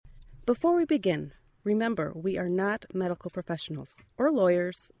Before we begin, remember we are not medical professionals or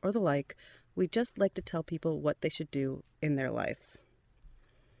lawyers or the like. We just like to tell people what they should do in their life.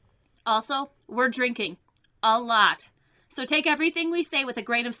 Also, we're drinking a lot. So take everything we say with a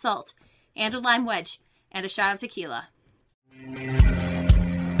grain of salt and a lime wedge and a shot of tequila.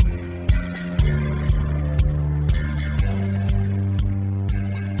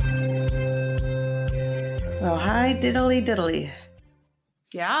 Well, hi, diddly.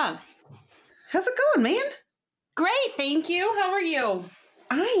 Yeah. How's it going, man? Great, thank you. How are you?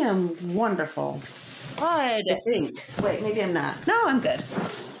 I am wonderful. Good. I think. Wait, maybe I'm not. No, I'm good.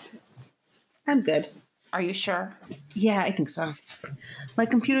 I'm good. Are you sure? Yeah, I think so. My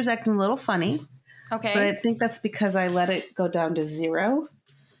computer's acting a little funny, Okay. but I think that's because I let it go down to 0,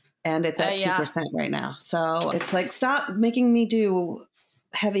 and it's at 2% right now. So it's like, stop making me do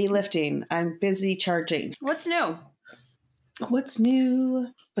heavy lifting. I'm busy charging. What's new? What's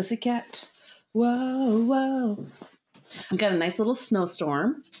new, pussycat? Whoa. We got a nice little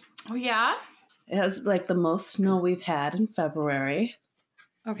snowstorm. Oh, yeah? It has like the most snow we've had in February.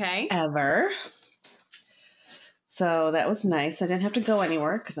 Okay. Ever. So that was nice. I didn't have to go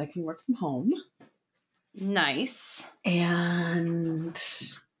anywhere because I can work from home. Nice. And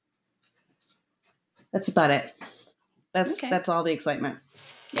that's about it. That's all the excitement.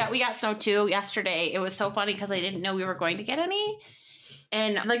 Yeah, we got snow too yesterday. It was so funny because I didn't know we were going to get any.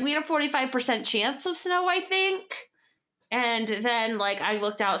 And like we had a 45% chance of snow, I think. And then like I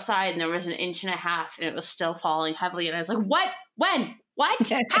looked outside and there was 1.5 inches and it was still falling heavily. And I was like, what? When? What?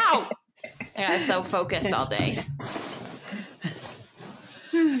 How? I got so focused all day.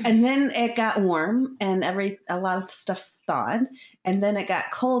 And then it got warm and a lot of the stuff thawed. And then it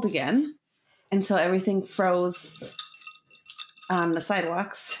got cold again. And so everything froze on the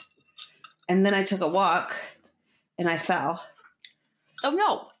sidewalks. And then I took a walk and I fell. Oh,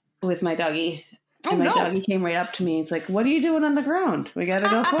 no. With my doggie. Oh, and my no. doggie came right up to me. It's like, what are you doing on the ground? We got to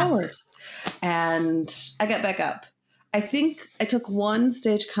go forward. And I got back up. I think I took one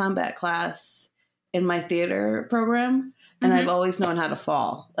stage combat class in my theater program, and I've always known how to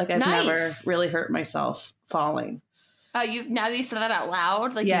fall. Like, I've never really hurt myself falling. Oh, now that you said that out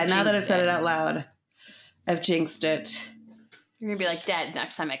loud? Like, yeah, now that I've said it out loud, I've jinxed it. You're going to be like dead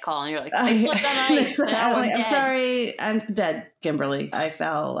next time I call, and you're like, I slipped on ice. I'm sorry, I'm dead, Kimberly. I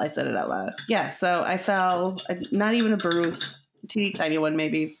fell. I said it out loud. Yeah, so I fell, not even a bruise, a teeny tiny one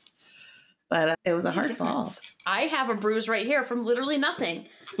maybe. But it was a hard fall. I have a bruise right here from literally nothing.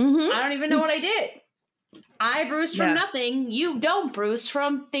 Mm-hmm. I don't even know what I did. I bruised from nothing. You don't bruise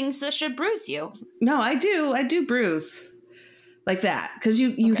from things that should bruise you. No, I do. I do bruise like that. Because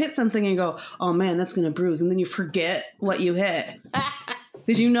you hit something and go, oh man, that's going to bruise. And then you forget what you hit.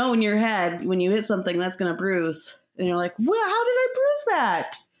 Because you know in your head, when you hit something, that's going to bruise. And you're like, well, how did I bruise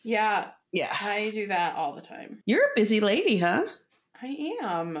that? Yeah. Yeah. I do that all the time. You're a busy lady, huh? I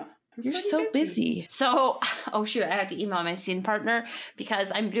am. You're so busy. So, oh shoot, I have to email my scene partner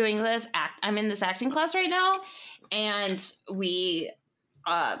because I'm doing this I'm in this acting class right now, and we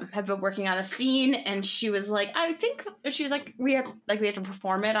have been working on a scene, and she was like, we have to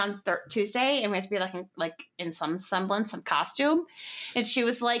perform it on Tuesday, and we have to be like in some semblance of costume, and she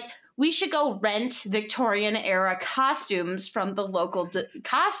was like, we should go rent Victorian era costumes from the local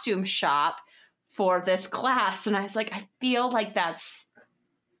costume shop for this class, and I was like, I feel like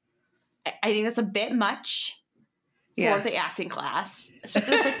I think that's a bit much for the acting class. So it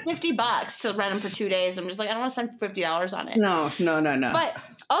was like $50 to rent them for 2 days. I'm just like, I don't want to spend $50 on it. No. But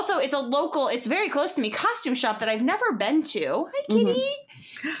also, it's very close to me, costume shop that I've never been to. Hi, kitty.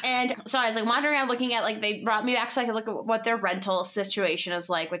 Mm-hmm. And so I was like wandering around looking at, like, they brought me back so I could look at what their rental situation is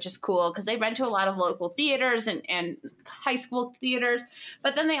like, which is cool because they rent to a lot of local theaters and high school theaters.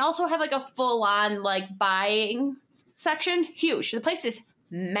 But then they also have like a full on like buying section. Huge. The place is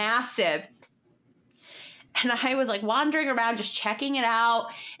massive. And I was like wandering around just checking it out,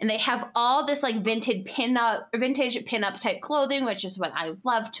 and they have all this like vintage pinup type clothing, which is what I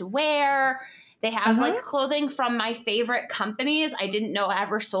love to wear. They have like clothing from my favorite companies I didn't know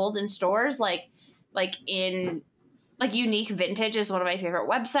ever sold in stores, like Unique Vintage is one of my favorite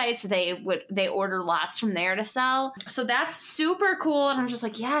websites. They order lots from there to sell. So that's super cool. And I'm just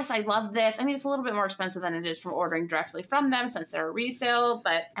like, yes, I love this. I mean, it's a little bit more expensive than it is from ordering directly from them since they're a resale.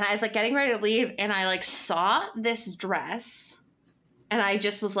 And I was like getting ready to leave, and I like saw this dress, and I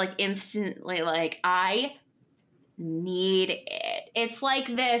just was like instantly like, I need it. It's like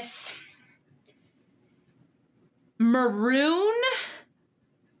this maroon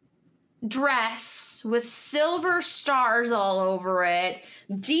dress with silver stars all over it,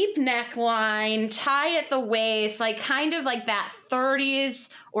 deep neckline, tie at the waist, like kind of like that 30s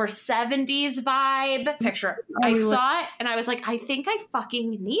or 70s vibe picture. I saw it and I was like, I think I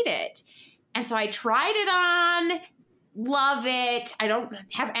fucking need it. And so I tried it on, love it. I don't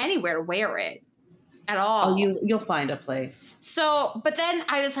have anywhere to wear it at all. Oh, you'll find a place. So, but then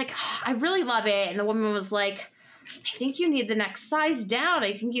I was like, I really love it. And the woman was like, I think you need the next size down.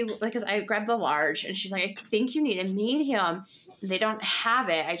 I think you, because I grabbed the large, and she's like, I think you need a medium. And they don't have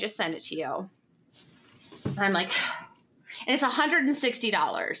it. I just sent it to you. And I'm like, and it's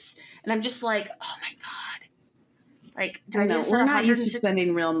 $160. And I'm just like, oh my God. Like, I know. We're not used to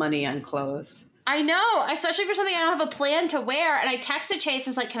spending real money on clothes. I know, especially for something I don't have a plan to wear. And I texted Chase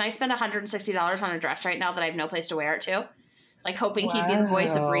and was like, can I spend $160 on a dress right now that I have no place to wear it to? Like, hoping he'd be the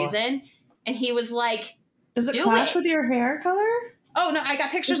voice of reason. And he was like, does it clash with your hair color? Oh, no, I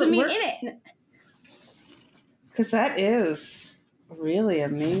got pictures of me in it. Because that is really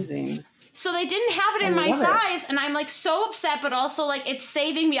amazing. So they didn't have it in my size, and I'm like so upset, but also like it's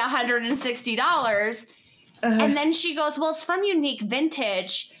saving me $160. And then she goes, well, it's from Unique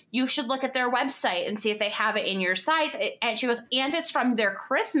Vintage. You should look at their website and see if they have it in your size. And she goes, and it's from their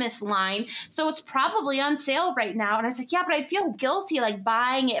Christmas line, so it's probably on sale right now. And I was like, yeah, but I feel guilty like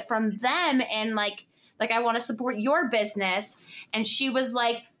buying it from them, and like I want to support your business. And she was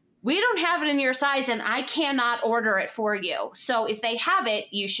like, we don't have it in your size and I cannot order it for you. So if they have it,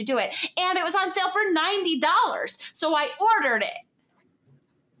 you should do it. And it was on sale for $90. So I ordered it.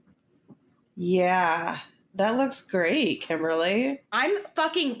 Yeah. That looks great, Kimberly. I'm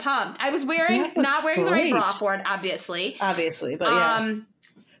fucking pumped. I was not wearing the right bra for it, obviously. Obviously, but yeah.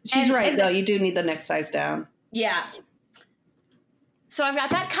 She's right, though. You do need the next size down. Yeah. So I've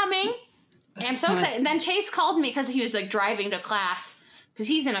got that coming. And I'm so excited. And then Chase called me because he was like driving to class, because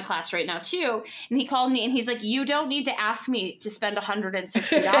he's in a class right now too. And he called me and he's like, you don't need to ask me to spend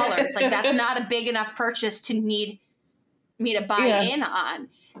 $160. Like, that's not a big enough purchase to need me to buy in on.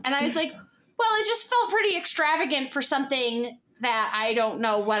 And I was like, well, it just felt pretty extravagant for something that I don't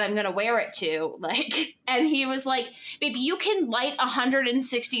know what I'm going to wear it to. Like, and he was like, baby, you can light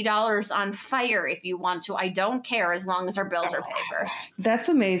 $160 on fire if you want to. I don't care, as long as our bills are paid first. That's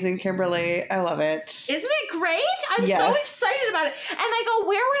amazing, Kimberly. I love it. Isn't it great? I'm so excited about it. And I go,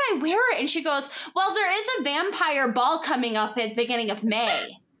 where would I wear it? And she goes, well, there is a vampire ball coming up at the beginning of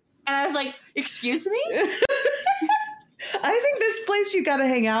May. And I was like, excuse me? I think this place you got to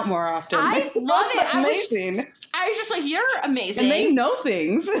hang out more often. I love it. Amazing. I was just like, you're amazing. And they know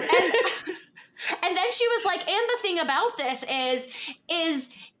things. And then she was like, and the thing about this is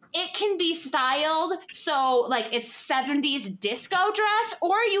it can be styled so like it's 70s disco dress,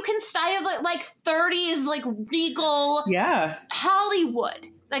 or you can style it like 30s like regal Hollywood.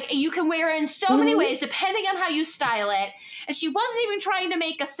 Like, you can wear it in so many ways depending on how you style it. And she wasn't even trying to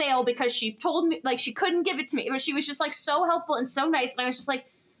make a sale because she told me like she couldn't give it to me, but she was just like so helpful and so nice. And I was just like,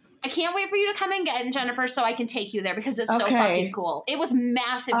 I can't wait for you to come and get it, Jennifer, so I can take you there because it's so fucking cool. It was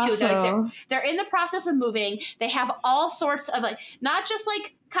massive too. Awesome. They're in the process of moving. They have all sorts of like, not just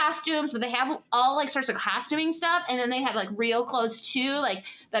like costumes, but they have all like sorts of costuming stuff. And then they have like real clothes too, like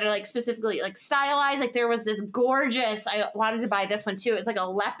that are like specifically like stylized. Like there was this gorgeous, I wanted to buy this one too. It's like a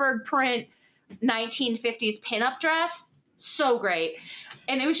leopard print 1950s pinup dress. So great.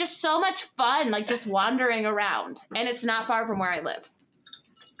 And it was just so much fun, like just wandering around. And it's not far from where I live.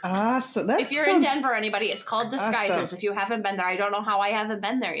 Awesome. If you're in Denver, anybody, it's called Disguises. Awesome. If you haven't been there, I don't know how I haven't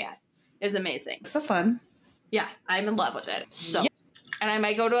been there yet. It's amazing. So fun. Yeah, I'm in love with it. So, and I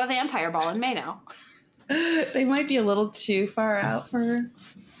might go to a vampire ball in May now. They might be a little too far out for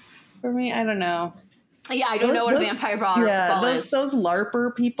me. I don't know. Yeah, I don't know what a vampire ball is. Those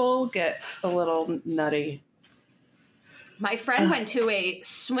LARPer people get a little nutty. My friend went to a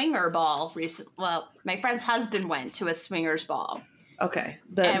swinger ball recently. Well, my friend's husband went to a swingers ball. Okay,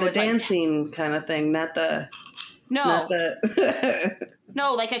 the dancing like, kind of thing, not the no,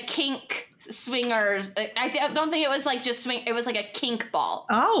 like a kink swingers. I don't think it was like just swing. It was like a kink ball.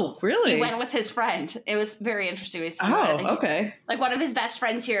 Oh, really? He went with his friend. It was very interesting. Okay. Like one of his best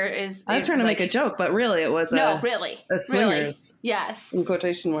friends here is. I was trying to make a joke, but really, it was a swingers. Really. Yes, in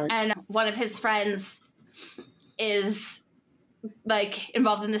quotation marks. And one of his friends is like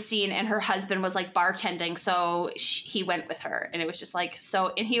involved in the scene, and her husband was like bartending, so he went with her, and it was just like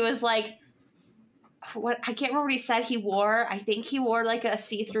so. And he was like, what, I can't remember what he said he wore. I think he wore like a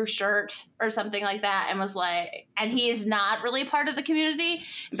see-through shirt or something like that, and was like, and he is not really part of the community,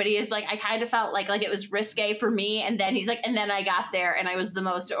 but he is like, I kind of felt like it was risque for me. And then he's like, and then I got there and I was the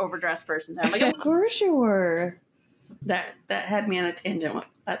most overdressed person there. I'm like, of course you were. That had me on a tangent.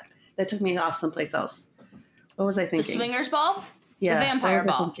 That took me off someplace else. What was I The thinking? swingers ball? Yeah. The vampire what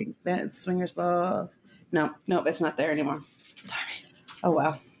was I ball. thinking? That swingers ball. No, it's not there anymore. Darn it. Oh,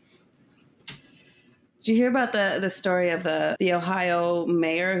 wow. Did you hear about the story of the Ohio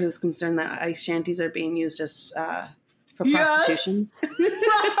mayor who's concerned that ice shanties are being used as for prostitution?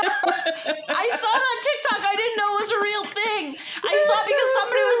 I saw that TikTok. I didn't know it was a real thing. I saw it because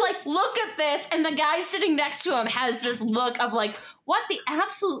somebody was like, look at this. And the guy sitting next to him has this look of like, what the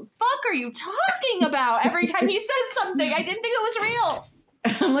absolute fuck are you talking about? Every time he says something, I didn't think it was real.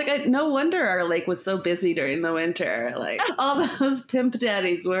 I'm like, no wonder our lake was so busy during the winter. Like all those pimp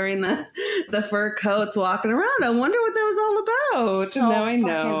daddies wearing the fur coats walking around. I wonder what that was all about. So now I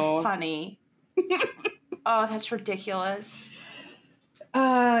know. Funny. Oh, that's ridiculous.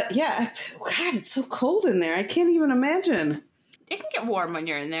 Yeah. God, it's so cold in there. I can't even imagine. It can get warm when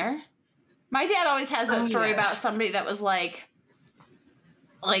you're in there. My dad always has that story about somebody that was like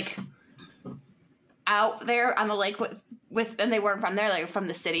out there on the lake with and they weren't from there, like from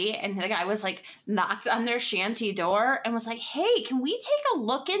the city, and the guy was like knocked on their shanty door and was like, hey, can we take a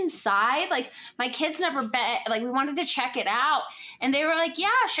look inside? Like my kids never been, like we wanted to check it out. And they were like, yeah,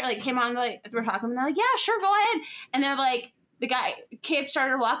 sure. Like came on, like we're talking, and they're like, yeah, sure, go ahead. And they're like, kid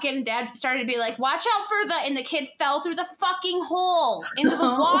started walking and dad started to be like, watch out for and the kid fell through the fucking hole into the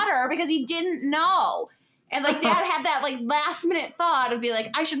water because he didn't know. And like dad had that like last minute thought of be like,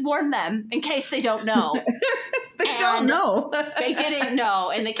 I should warn them in case they don't know. They don't know. They didn't know,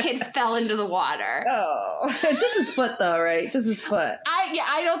 and the kid fell into the water. Oh, just his foot though, right? Just his foot.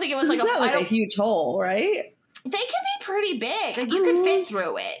 I don't think it was It's not like a huge hole, right? They can be pretty big. Like you could fit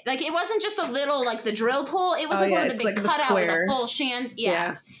through it. Like it wasn't just a little like the drilled hole. It was one of the big cutout with a full shanty.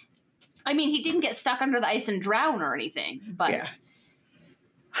 Yeah. I mean, he didn't get stuck under the ice and drown or anything, but yeah.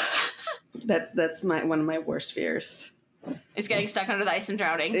 That's one of my worst fears. Is getting stuck under the ice and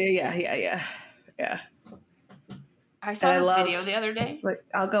drowning. Yeah. I saw this video the other day. Like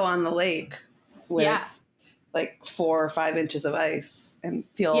I'll go on the lake where it's like 4 or 5 inches of ice and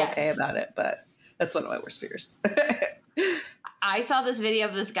feel okay about it, but that's one of my worst fears. I saw this video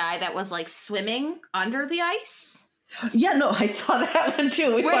of this guy that was like swimming under the ice. Yeah, no, I saw that one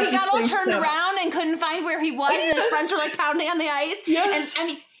too. Where he got all turned around and couldn't find where he was, and his friends were like pounding on the ice. Yes. And I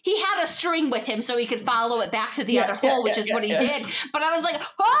mean, he had a string with him so he could follow it back to the other hole, which is what he did. But I was like,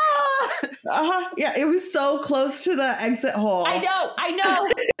 oh! Yeah, it was so close to the exit hole. I know.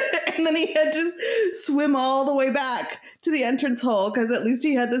 And then he had to swim all the way back to the entrance hole because at least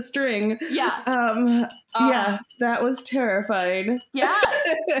he had the string. Yeah. Yeah, that was terrifying. Yeah.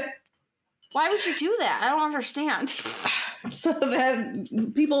 Why would you do that? I don't understand. So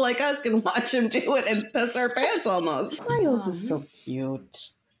that people like us can watch him do it and piss our pants almost. Miles is so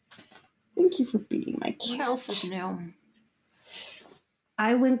cute. Thank you for being my cat. What else is new?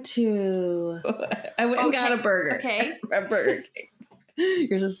 I went and got a burger. Okay. A Burger King.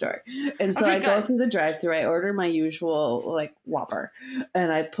 Here's a story. And so I go through the drive-thru. I order my usual like Whopper,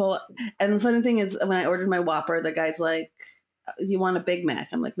 and and the funny thing is, when I ordered my Whopper, the guy's like, "You want a Big Mac?"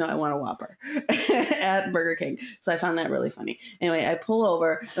 I'm like, "No, I want a Whopper." At Burger King. So I found that really funny. Anyway, I pull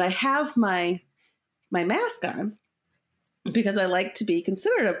over and I have my mask on because I like to be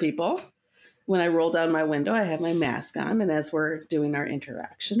considerate of people. When I roll down my window, I have my mask on, and as we're doing our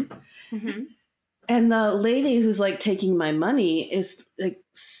interaction. Mm-hmm. And the lady who's like taking my money is like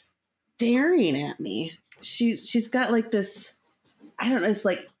staring at me. She's got like this, I don't know, it's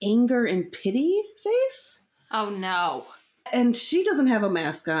like anger and pity face. Oh no. And she doesn't have a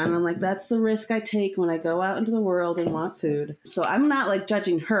mask on. I'm like, that's the risk I take when I go out into the world and want food. So I'm not like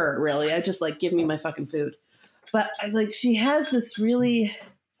judging her really. I just like, give me my fucking food. But like, she has this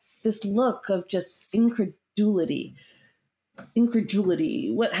look of just incredulity,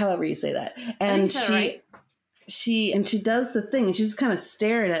 however you say that. And she does the thing, and she's kind of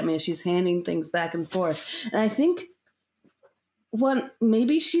staring at me as she's handing things back and forth. And I think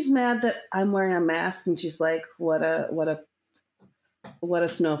maybe she's mad that I'm wearing a mask, and she's like, what a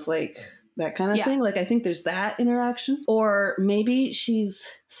snowflake, that kind of thing. Like, I think there's that interaction. Or maybe she's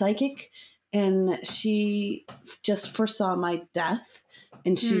psychic and she just foresaw my death,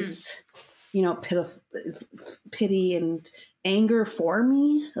 and she's, pity and anger for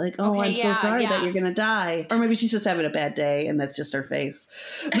me. Like, oh, I'm so sorry that you're going to die. Or maybe she's just having a bad day and that's just her face.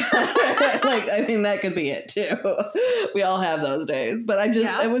 Like, I mean, that could be it too. We all have those days. But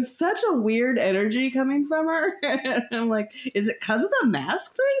it was such a weird energy coming from her. I'm like, is it because of the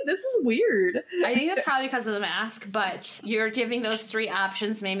mask thing? This is weird. I think it's probably because of the mask, but you're giving those 3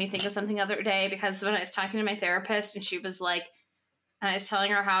 options made me think of something the other day, because when I was talking to my therapist and she was like, And I was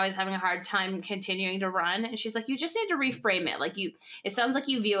telling her how I was having a hard time continuing to run. And she's like, you just need to reframe it. Like it sounds like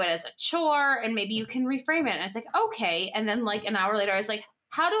you view it as a chore and maybe you can reframe it. And I was like, okay. And then like an hour later, I was like,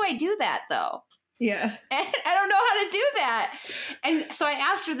 how do I do that though? Yeah. And I don't know how to do that. And so I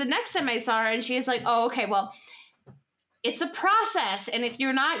asked her the next time I saw her and she was like, oh, okay, well, it's a process. And if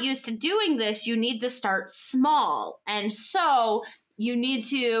you're not used to doing this, you need to start small. And so you need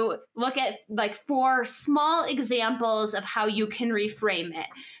to look at like 4 small examples of how you can reframe it.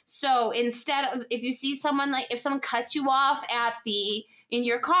 So instead of, if you see someone, like if someone cuts you off in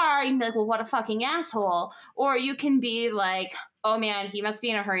your car, you can be like, well, what a fucking asshole. Or you can be like, oh man, he must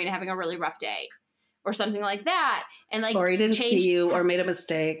be in a hurry and having a really rough day. Or something like that. And like, or he didn't see you or made a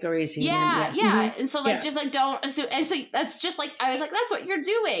mistake or he's human. Yeah. Mm-hmm. And so like, just like, don't assume. And so that's just like, I was like, that's what you're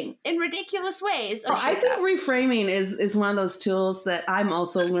doing in ridiculous ways. I think reframing is one of those tools that I'm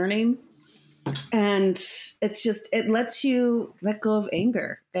also learning. And it's just, it lets you let go of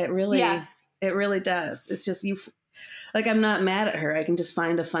anger. It really does. It's just like, I'm not mad at her. I can just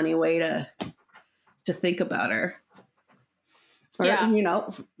find a funny way to think about her. Or,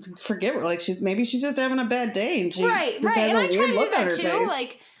 forgive her. Like maybe she's just having a bad day, and she right. And I try to do that too. Face.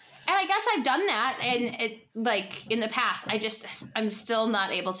 Like, and I guess I've done that, and it like in the past, I'm still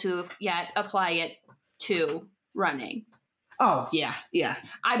not able to yet apply it to running. Oh yeah.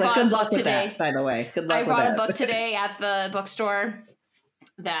 I bought a book today. That, by the way, good luck. I bought a book today at the bookstore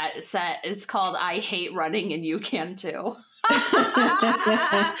that said it's called "I Hate Running and You Can Too." I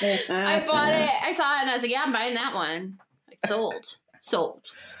bought it. I saw it, and I was like, "Yeah, I'm buying that one." Sold.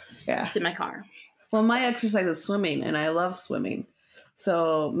 Yeah. It's in my car. Well, my exercise is swimming, and I love swimming.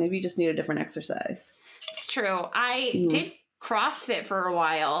 So maybe you just need a different exercise. It's true. I did CrossFit for a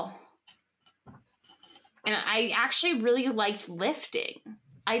while. And I actually really liked lifting.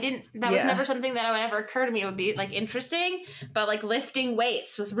 That was never something that would ever occur to me. It would be like interesting, but like lifting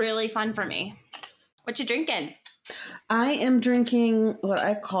weights was really fun for me. What you drinking? I am drinking what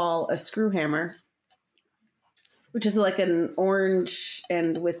I call a screw hammer, which is like an orange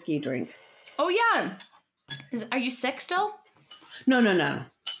and whiskey drink. Oh, yeah. Are you sick still? No.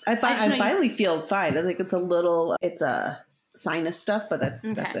 I finally feel fine. I think it's a sinus stuff, but that's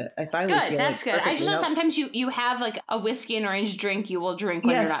it. I finally feel that's good. I just know sometimes you have like a whiskey and orange drink you will drink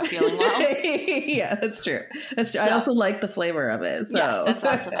when you're not feeling well. Yeah, that's true. So, I also like the flavor of it. So. Yes, that's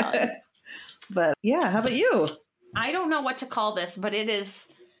also valid. But yeah, how about you? I don't know what to call this, but it is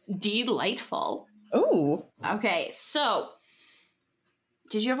delightful. Oh. Okay, so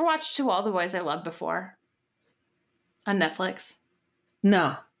did you ever watch To All the Boys I Loved Before on Netflix?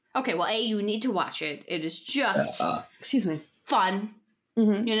 No. Okay, well, you need to watch it. It is just excuse me, fun.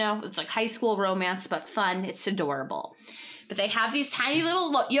 Mm-hmm. It's like high school romance, but fun. It's adorable. But they have these tiny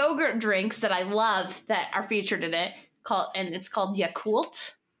little yogurt drinks that I love that are featured in it, and it's called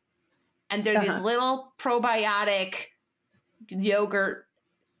Yakult. And they're these little probiotic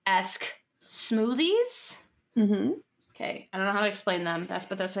yogurt-esque smoothies. Mm-hmm. Okay, I don't know how to explain them. That's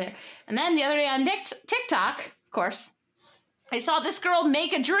what. And then the other day on TikTok, of course, I saw this girl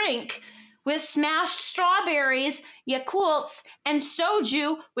make a drink with smashed strawberries, Yakults, and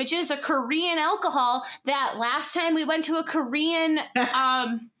soju, which is a Korean alcohol. That last time we went to a Korean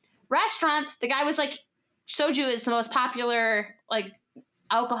restaurant, the guy was like, "Soju is the most popular like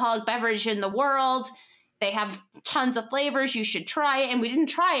alcoholic beverage in the world. They have tons of flavors. You should try it." And we didn't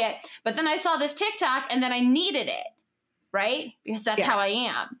try it. But then I saw this TikTok and then I needed it, right? Because that's how I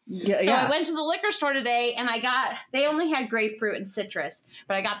am. So I went to the liquor store today and they only had grapefruit and citrus,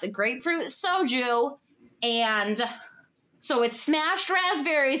 but I got the grapefruit soju. And so it's smashed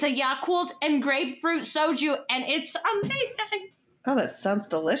raspberries, a Yakult, and grapefruit soju. And it's amazing. Oh, that sounds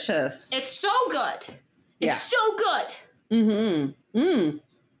delicious. It's so good. It's so good. Mm-hmm. Mm.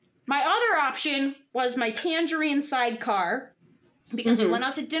 My other option was my tangerine sidecar, because we went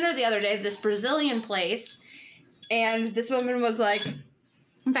out to dinner the other day at this Brazilian place, and this woman was like,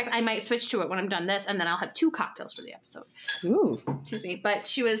 in fact, I might switch to it when I'm done this, and then I'll have 2 cocktails for the episode. Ooh. Excuse me. But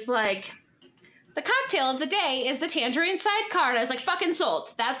she was like, the cocktail of the day is the tangerine sidecar. And I was like, fucking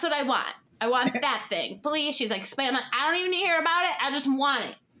sold. That's what I want. I want that thing. Please. She's like, I'm like, I don't even need to hear about it. I just want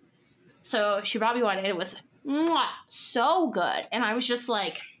it. So she brought me one, and it was so good. And I was just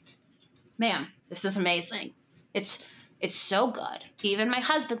like, man, this is amazing. It's so good. Even my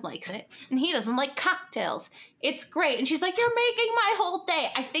husband likes it, and he doesn't like cocktails. It's great. And she's like, you're making my whole day.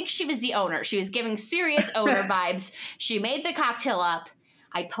 I think she was the owner. She was giving serious owner vibes. She made the cocktail up.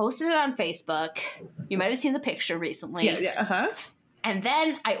 I posted it on Facebook. You might have seen the picture recently. Yeah. Uh-huh. And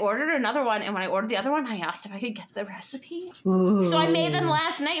then I ordered another one, and when I ordered the other one, I asked if I could get the recipe. Ooh. So I made them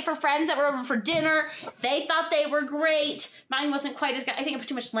last night for friends that were over for dinner. They thought they were great. Mine wasn't quite as good. I think I put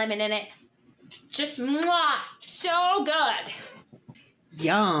too much lemon in it. Just mwah, so good.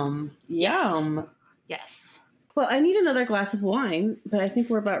 Yum. Yum. Yes. Well, I need another glass of wine, but I think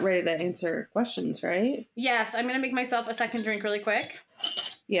we're about ready to answer questions, right? Yes, I'm going to make myself a second drink really quick.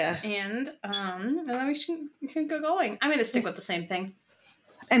 Yeah. And then we can go going. I'm going to stick with the same thing.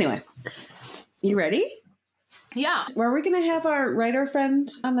 Anyway, you ready? Yeah. Are we going to have our writer friend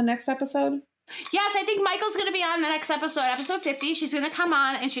on the next episode? Yes, I think Michael's going to be on the next episode, episode 50. She's going to come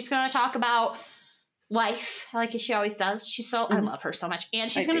on and she's going to talk about life, like she always does. She's so, I love her so much. And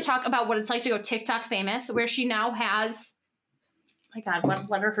she's going to talk about what it's like to go TikTok famous, where she now has, oh my God,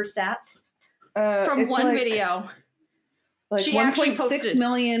 what are her stats? From one video. Like she 1.6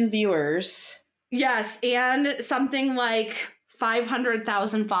 million viewers. Yes, and something like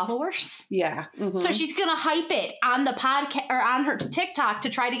 500,000 followers. Yeah. Mm-hmm. So she's going to hype it on the podcast or on her TikTok to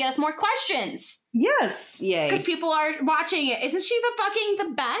try to get us more questions. Yes. Yay. Because people are watching it. Isn't she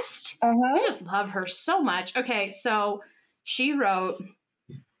the best? Uh-huh. I just love her so much. Okay, so she wrote,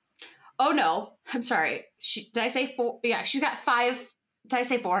 oh no, I'm sorry. Did I say four? Yeah, she's got five. Did I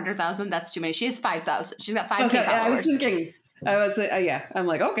say 400,000? That's too many. She has 5,000. She's got 5K followers. I was thinking. Yeah. I'm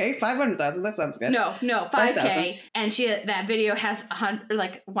like, okay, 500,000. That sounds good. No, 5K. 5,000. And that video has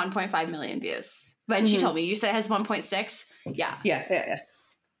 1.5 million views. But she told me, you said it has 1.6? Yeah. Yeah.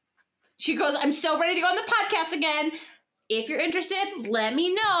 She goes, I'm so ready to go on the podcast again. If you're interested, let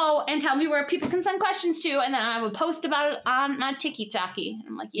me know and tell me where people can send questions to. And then I will post about it on my TikTok.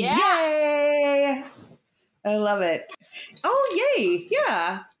 I'm like, yeah. Yay! I love it. Oh, yay.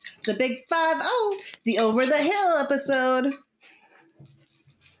 Yeah. The big 5-0. The Over the Hill episode.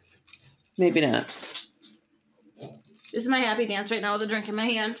 Maybe not. This is my happy dance right now with a drink in my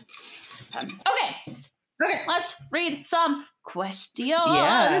hand. Okay. Let's read some questions.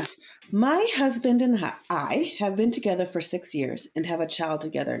 Yeah. My husband and I have been together for 6 years and have a child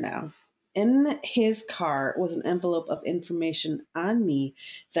together now. In his car was an envelope of information on me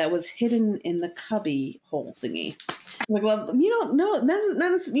that was hidden in the cubby hole thingy. Like, well, not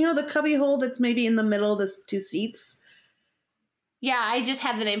the cubby hole that's maybe in the middle of the two seats. Yeah, I just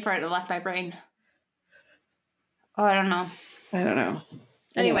had the name for it and it left my brain. Oh, I don't know.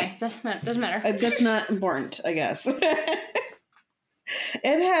 Anyway, doesn't matter. That's not important, I guess.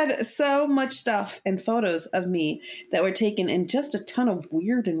 It had so much stuff and photos of me that were taken and just a ton of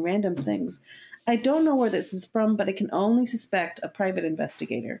weird and random things. I don't know where this is from, but I can only suspect a private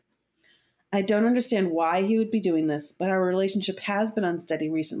investigator. I don't understand why he would be doing this, but our relationship has been unsteady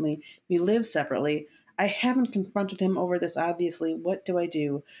recently. We live separately. I haven't confronted him over this, obviously. What do I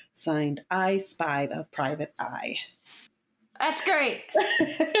do? Signed, I spied a private eye. That's great.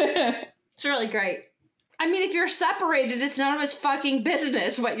 It's really great. I mean, if you're separated, it's none of his fucking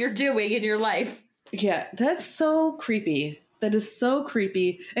business what you're doing in your life. Yeah, that's so creepy. That is so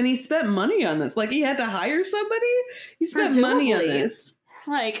creepy. And he spent money on this. Like, he had to hire somebody? He spent money on this.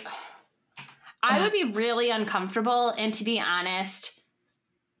 Like, I would be really uncomfortable, and to be honest,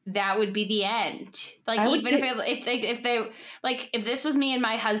 that would be the end. Like, even if this was me and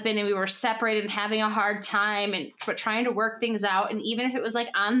my husband and we were separated and having a hard time and trying to work things out, and even if it was like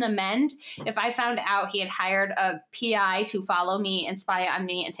on the mend, if I found out he had hired a PI to follow me and spy on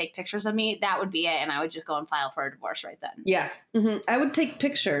me and take pictures of me, that would be it, and I would just go and file for a divorce right then. Yeah. Mm-hmm. I would take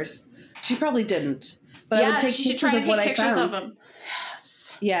pictures. She probably didn't. But I would take pictures of what I found. Of them.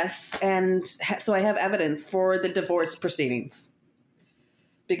 Yes, and so I have evidence for the divorce proceedings.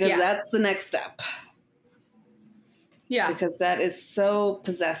 Because that's the next step. Yeah. Because that is so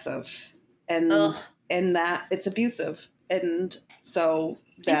possessive. And that it's abusive. And so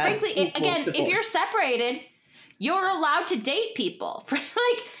that and frankly, again, divorce. If you're separated, you're allowed to date people.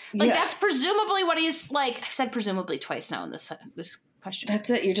 That's presumably what he's like. I've said presumably twice now in this question. That's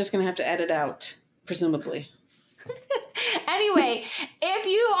it. You're just going to have to edit out. Presumably. Anyway, if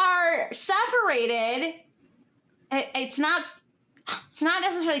you are separated, it's not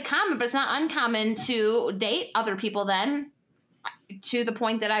necessarily common, but it's not uncommon to date other people then, to the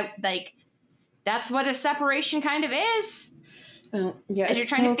point that that's what a separation kind of is. Yeah, as you're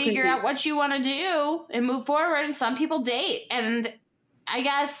trying to figure out what you want to do and move forward, and some people date. And I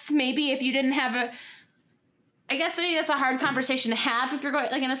guess maybe if you didn't have maybe that's a hard conversation to have if you're going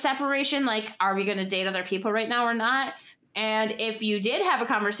like in a separation, like, are we going to date other people right now or not? And if you did have a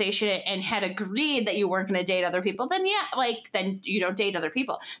conversation and had agreed that you weren't going to date other people, then then you don't date other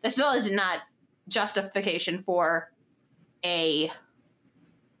people. That still is not justification for a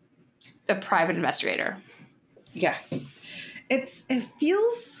private investigator. Yeah. it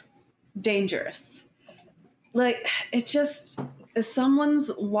feels dangerous. Like, it just, if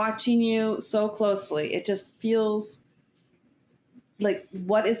someone's watching you so closely, it just feels like,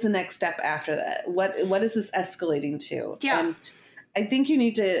 what is the next step after that? What is this escalating to? Yeah. And I think you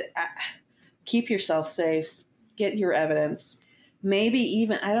need to keep yourself safe, get your evidence, maybe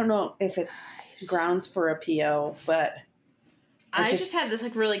even, I don't know if it's grounds for a PO, but I just had this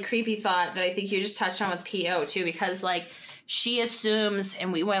like really creepy thought that I think you just touched on with PO too, because like she assumes,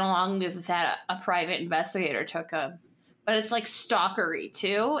 and we went along with that, a private investigator took him, but it's like stalkery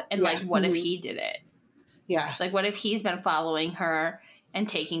too. And like, what if he did it? Yeah. Like, what if he's been following her and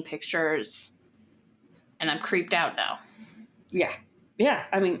taking pictures and I'm creeped out now? Yeah. Yeah.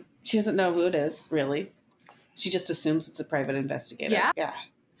 I mean, she doesn't know who it is, really. She just assumes it's a private investigator. Yeah. Yeah.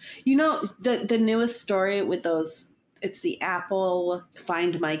 You know, the newest story with those, it's the Apple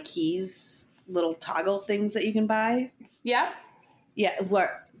Find My Keys little toggle things that you can buy. Yeah. Yeah.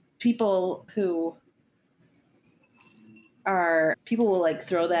 Where people will like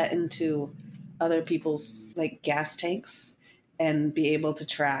throw that into other people's like gas tanks and be able to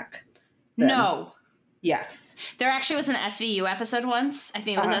track them. No. Yes. There actually was an SVU episode once. I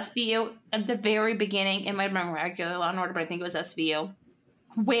think it was SVU at the very beginning. It might have been regular Law and Order, but I think it was SVU,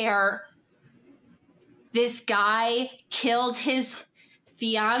 where this guy killed his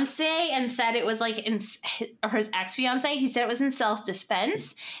fiance and said it was like or his ex-fiance. He said it was in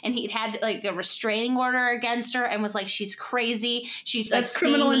self-defense, and he'd had like a restraining order against her and was like, she's crazy. That's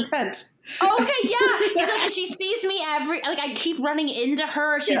criminal intent. Oh, okay, yeah. He's like, and she sees me I keep running into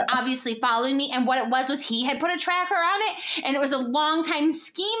her. She's obviously following me. And what it was he had put a tracker on it. And it was a long time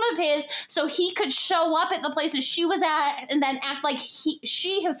scheme of his. So he could show up at the places she was at and then act like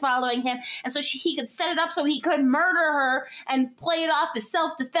she was following him. And so he could set it up so he could murder her and play it off as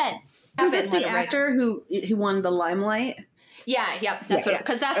self-defense. Is this the actor who won the Limelight? Yeah, yep. That's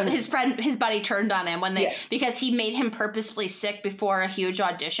because that's his buddy turned on him because he made him purposefully sick before a huge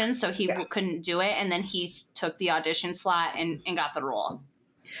audition, so he couldn't do it, and then he took the audition slot and got the role.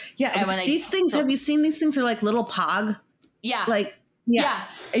 Yeah, and when these things, have you seen these things? Are like little Pog. Yeah, and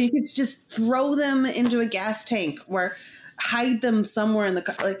you could just throw them into a gas tank or hide them somewhere in the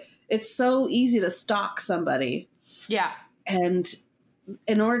car. Like, it's so easy to stalk somebody. Yeah, and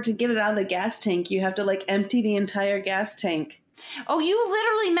in order to get it out of the gas tank, you have to like empty the entire gas tank. Oh, you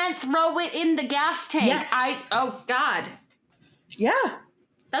literally meant throw it in the gas tank. Yes. Oh God. Yeah.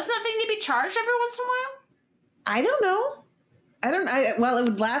 Doesn't that thing need to be charged every once in a while? I don't know. Well, it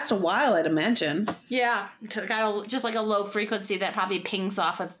would last a while, I'd imagine. Yeah. Just like a low frequency that probably pings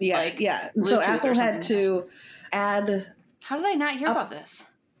off with Bluetooth. So Apple had to add. How did I not hear about this?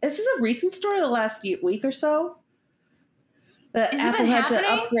 This is a recent story, the last week or so. That Apple had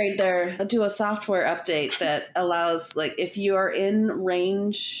to do a software update that allows, like, if you are in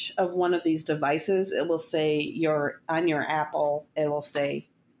range of one of these devices, it will say you're on your Apple. It will say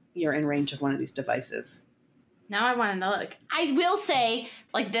you're in range of one of these devices. Now I want to know. Like, I will say,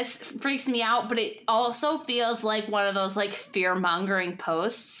 like, this freaks me out, but it also feels like one of those like fear mongering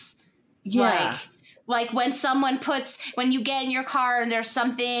posts. Yeah. Like when when you get in your car and there's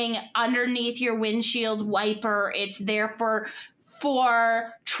something underneath your windshield wiper, it's there for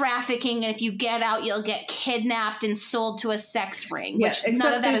trafficking. And if you get out, you'll get kidnapped and sold to a sex ring, which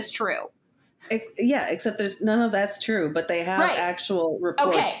none of that is true. Except there's none of that's true, but they have actual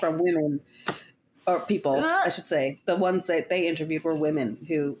reports from women or people, I should say. The ones that they interviewed were women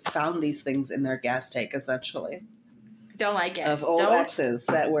who found these things in their gas tank, essentially. Don't like it. Of old exes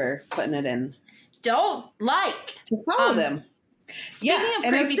that were putting it in. Don't like to follow them. Speaking of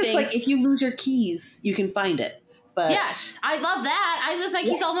and creepy it's just things, like if you lose your keys, you can find it. But yes, I love that. I lose my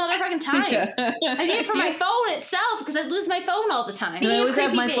keys all the motherfucking time. I need it for my phone itself because I lose my phone all the time. And I always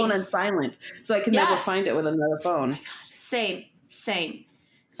have my phone on silent, so I can never find it with another phone. Oh my God, same.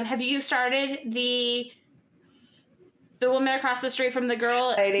 Have you started the woman across the street from the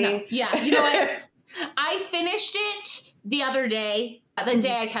girl? Lady. No. Yeah, you know what? I finished it the other day. The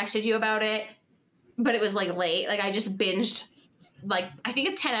day I texted you about it. But it was like late. Like I just binged, like I think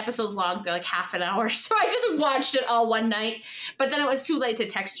it's 10 episodes long. They're like half an hour. So I just watched it all one night. But then it was too late to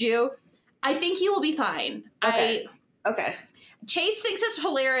text you. I think you will be fine. Okay. Chase thinks it's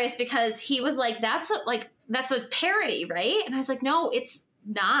hilarious because he was like, that's a parody, right? And I was like, no, it's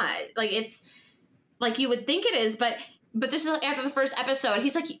not. Like it's like you would think it is, but this is after the first episode.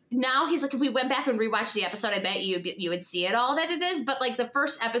 He's like, if we went back and rewatched the episode, I bet you would see it all that it is. But like the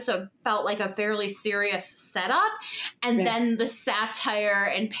first episode felt like a fairly serious setup. And then the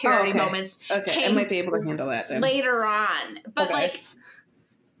satire and parody moments I might be able to handle that then. Later on. But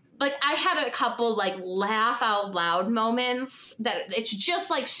like I had a couple like laugh out loud moments that it's just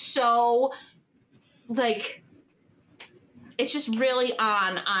like so like it's just really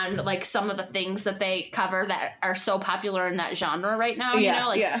on like some of the things that they cover that are so popular in that genre right now, you know,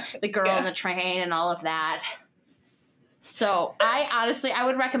 like the girl on the train and all of that. So I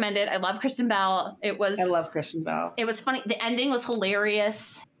would recommend it. I love Kristen Bell. I love Kristen Bell. It was funny. The ending was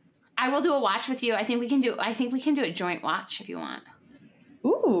hilarious. I will do a watch with you. I think we can do a joint watch if you want.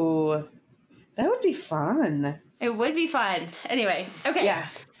 Ooh, that would be fun. It would be fun. Anyway, okay. Yeah.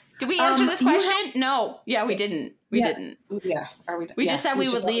 Did we answer this question? No. Yeah, we didn't. We didn't. Yeah. Are we? We just said we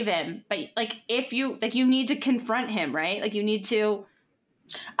would leave him. But like, if you you need to confront him, right? Like, you need to.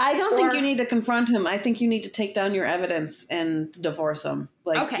 I don't think you need to confront him. I think you need to take down your evidence and divorce him.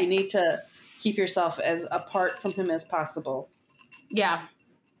 Like, you need to keep yourself as apart from him as possible. Yeah.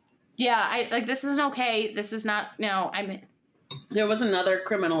 Yeah. I like. This isn't okay. This is not. No. There was another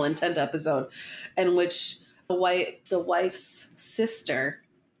Criminal Intent episode in which the wife's sister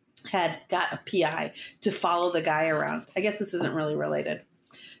had got a PI to follow the guy around. I guess this isn't really related.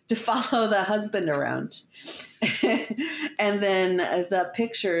 To follow the husband around. And then the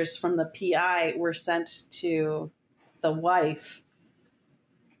pictures from the PI were sent to the wife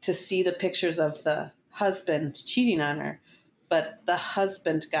to see the pictures of the husband cheating on her. But the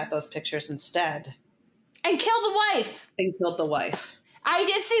husband got those pictures instead. And killed the wife. I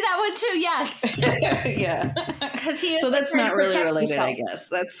did see that one too, yes. Yeah. So that's not really related, I guess.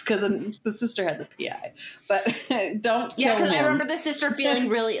 That's because the sister had the PI. But don't kill him. Yeah, because I remember the sister feeling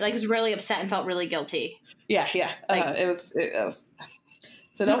was really upset and felt really guilty. Yeah. It was.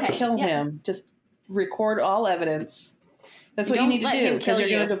 So don't kill him. Just record all evidence. That's what you need to do, because you're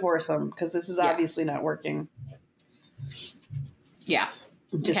going to divorce him, because this is obviously not working. Yeah.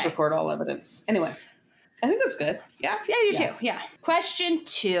 Just record all evidence. Anyway. I think that's good. Yeah. Yeah, you too. Yeah. Question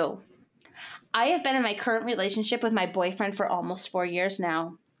 2. I have been in my current relationship with my boyfriend for almost 4 years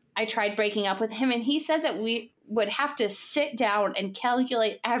now. I tried breaking up with him, and he said that we would have to sit down and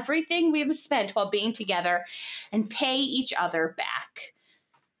calculate everything we've spent while being together and pay each other back.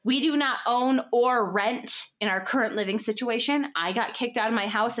 We do not own or rent in our current living situation. I got kicked out of my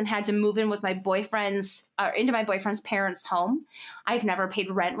house and had to move in with into my boyfriend's parents' home. I've never paid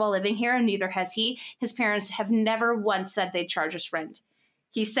rent while living here, and neither has he. His parents have never once said they'd charge us rent.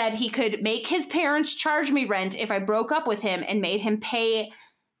 He said he could make his parents charge me rent if I broke up with him and make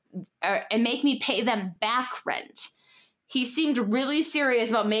me pay them back rent. He seemed really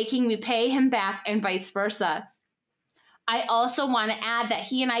serious about making me pay him back and vice versa. I also want to add that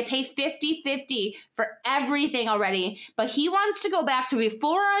he and I pay 50-50 for everything already, but he wants to go back to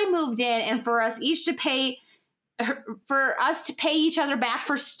before I moved in and for us to pay each other back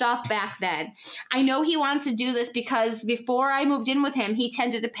for stuff back then. I know he wants to do this because before I moved in with him, he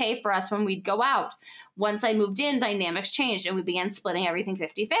tended to pay for us when we'd go out. Once I moved in, dynamics changed and we began splitting everything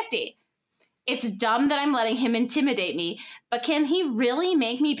 50-50. It's dumb that I'm letting him intimidate me, but can he really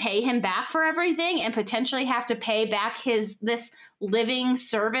make me pay him back for everything and potentially have to pay back this living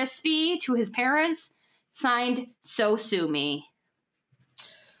service fee to his parents? Signed, So Sue Me.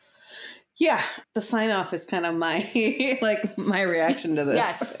 Yeah, the sign off is kind of my my reaction to this.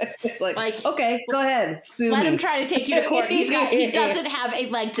 Yes. It's like okay, go ahead, sue me. Let him try to take you to court. He doesn't have a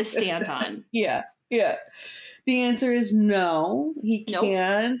leg to stand on. Yeah. The answer is no. He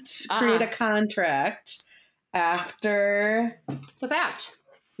can't create a contract after the fact.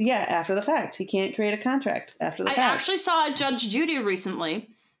 Yeah, after the fact. He can't create a contract after the fact. I actually saw Judge Judy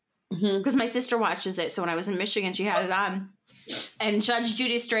recently because my sister watches it. So when I was in Michigan, she had it on. And Judge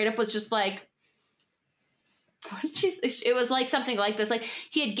Judy straight up was just like, it was like something like this. Like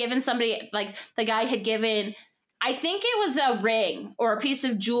he had given somebody, like the guy had given, I think it was a ring or a piece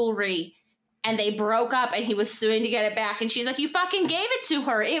of jewelry, and they broke up and he was suing to get it back. And she's like, you fucking gave it to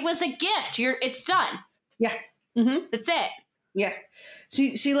her. It was a gift. It's done. Yeah. Mm-hmm. That's it. Yeah.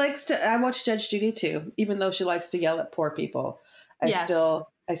 She likes to, I watch Judge Judy too, even though she likes to yell at poor people. I still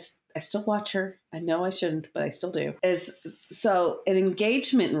watch her. I know I shouldn't, but I still do. So an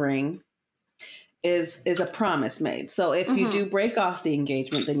engagement ring is a promise made. So if you do break off the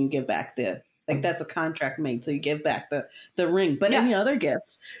engagement, then you give back that's a contract made. So you give back the ring. But any other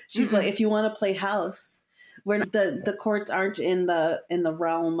gifts, she's like, if you want to play house, where the courts aren't in the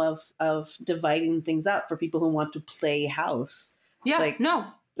realm of dividing things up for people who want to play house. Yeah, no,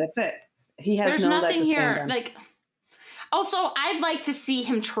 that's it. He has There's no nothing leg to stand here. on. Like, also, I'd like to see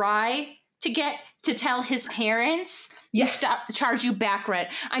him try to tell his parents to stop charge you back rent.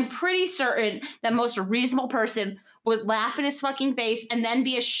 I'm pretty certain that most reasonable person would laugh in his fucking face and then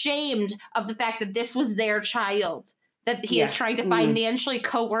be ashamed of the fact that this was their child. that he is trying to financially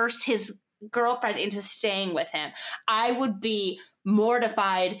coerce his girlfriend into staying with him. I would be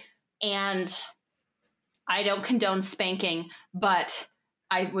mortified, and I don't condone spanking, but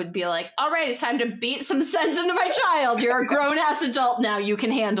I would be like, all right, it's time to beat some sense into my child. You're a grown-ass adult now. You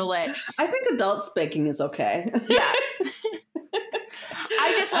can handle it. I think adult spanking is okay. Yeah.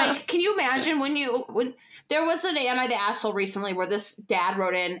 I just like, can you imagine when there was an Am I the Asshole recently where this dad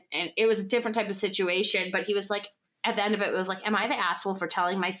wrote in, and it was a different type of situation, but he was like, at the end of it, it was like, am I the asshole for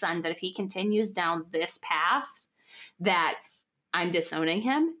telling my son that if he continues down this path, that I'm disowning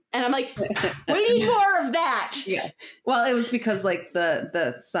him? And I'm like, we need more of that. Yeah. Well, it was because like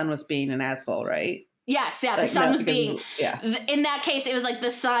the son was being an asshole, right? Yes. Yeah. The son was being, in that case, it was like the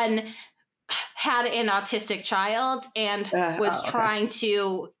son had an autistic child and was trying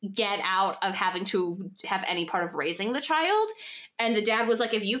to get out of having to have any part of raising the child. And the dad was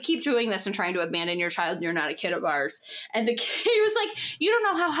like, if you keep doing this and trying to abandon your child, you're not a kid of ours. And the kid was like, you don't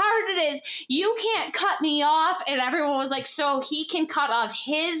know how hard it is. You can't cut me off. And everyone was like, so he can cut off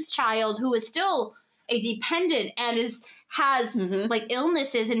his child, who is still a dependent and has like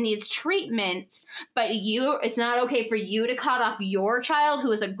illnesses and needs treatment, but it's not okay for you to cut off your child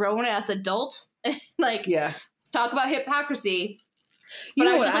who is a grown-ass adult. Like, talk about hypocrisy. You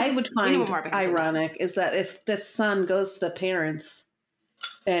know what I would find ironic is that if this son goes to the parents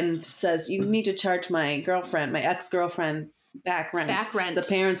and says, you need to charge my girlfriend, my ex-girlfriend, back rent. The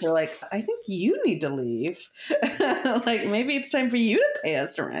parents are like, I think you need to leave. Like, maybe it's time for you to pay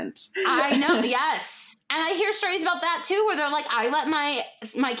us rent. I know, yes. And I hear stories about that too, where they're like, I let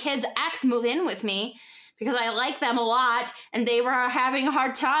my kid's ex move in with me because I like them a lot and they were having a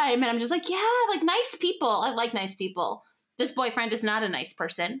hard time. And I'm just like, yeah, like nice people. I like nice people. This boyfriend is not a nice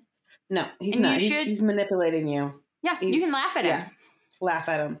person. No, he's not. He's manipulating you. Yeah, you can laugh at him. Laugh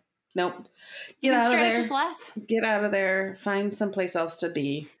at him. Nope. Get out of there. Just laugh. Get out of there. Find someplace else to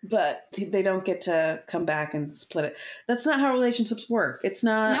be. But they don't get to come back and split it. That's not how relationships work. It's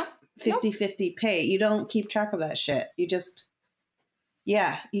not 50-50 pay. You don't keep track of that shit. You just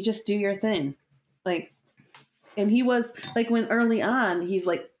do your thing. Like, and he was like, when early on, he's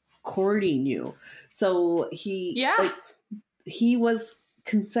like courting you. So he was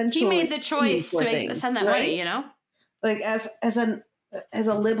consensual. He made the choice to send that money, you know? Like as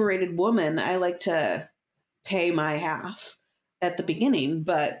a liberated woman, I like to pay my half at the beginning,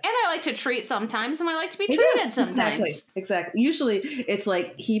 but I like to treat sometimes, and I like to be treated sometimes. Exactly. Usually, it's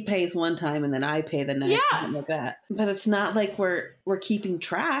like he pays one time and then I pay the next, something like that. But it's not like we're keeping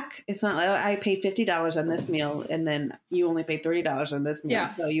track. It's not like I pay $50 on this meal and then you only pay $30 on this meal,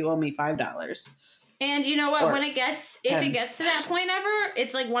 so you owe me $5. And you know what? When it gets to that point ever,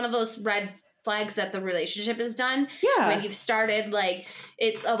 it's like one of those red flags that the relationship is done. Yeah. When you've started, like,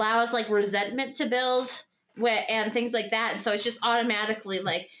 it allows like resentment to build and things like that. And so it's just automatically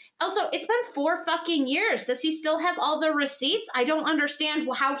like, also, it's been 4 fucking years. Does he still have all the receipts? I don't understand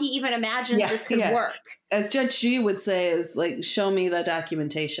how he even imagines this could work. As Judge G would say, is like, show me the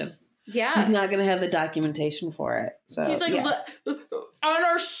documentation. Yeah. He's not going to have the documentation for it. So he's like, on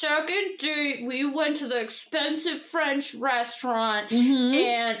our second date, we went to the expensive French restaurant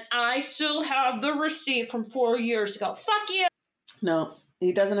and I still have the receipt from 4 years ago. Fuck you. No,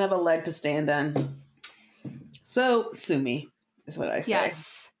 he doesn't have a leg to stand on. So sue me is what I say.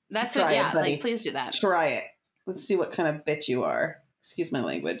 Yes. That's what, buddy. Like, please do that. Try it. Let's see what kind of bitch you are. Excuse my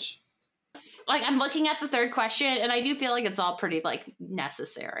language. Like, I'm looking at the third question, and I do feel like it's all pretty, like,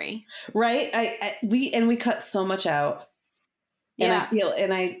 necessary. Right? We cut so much out. And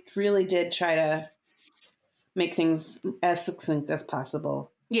I really did try to make things as succinct as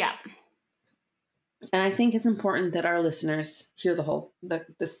possible. Yeah. And I think it's important that our listeners hear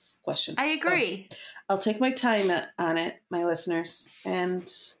this question. I agree. So I'll take my time on it, my listeners,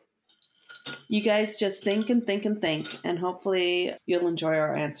 and you guys just think and think and think, and hopefully you'll enjoy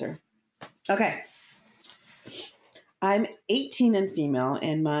our answer. Okay. I'm 18 and female,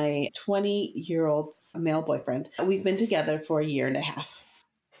 and my 20-year-old male boyfriend, we've been together for a year and a half.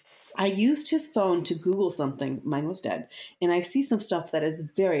 I used his phone to Google something. Mine was dead. And I see some stuff that is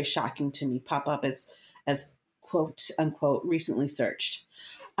very shocking to me pop up as quote unquote recently searched.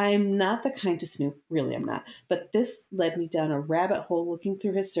 I'm not the kind to snoop, really I'm not. But this led me down a rabbit hole looking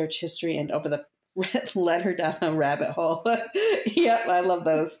through his search history and led her down a rabbit hole. Yep, I love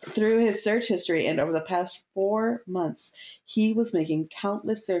those. Through his search history and over the past 4 months, he was making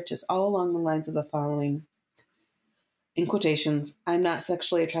countless searches all along the lines of the following. In quotations, I'm not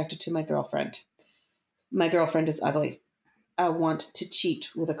sexually attracted to my girlfriend. My girlfriend is ugly. I want to cheat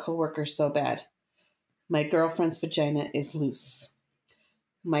with a coworker so bad. My girlfriend's vagina is loose.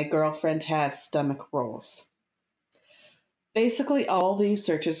 My girlfriend has stomach rolls. Basically, all these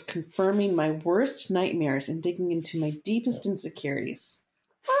searches confirming my worst nightmares and digging into my deepest insecurities.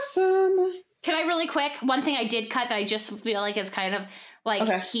 Awesome. Can I really quick? One thing I did cut that I just feel like is kind of like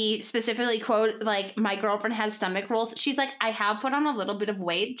Okay. he specifically quote like my girlfriend has stomach rolls. She's like, I have put on a little bit of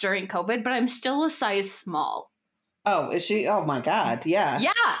weight during COVID, but I'm still a size small. Oh, is she? Oh my God. Yeah.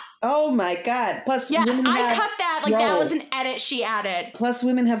 Yeah. Oh my God. Plus, Yes, women I have cut that. Like that was rolls. an edit she added. Plus,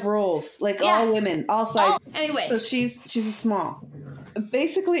 women have rolls. Like Yeah. all women, all sizes. Anyway. So she's a small.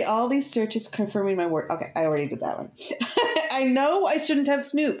 Basically, all these searches confirming my word. Okay, I already did that one. I know I shouldn't have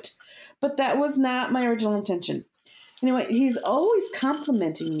snooped, but that was not my original intention. Anyway, he's always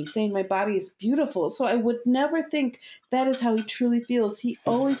complimenting me, saying my body is beautiful, so I would never think that is how he truly feels. He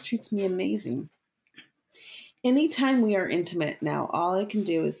always treats me amazing. Anytime we are intimate now, all I can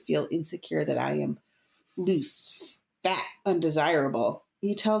do is feel insecure that I am loose, fat, undesirable.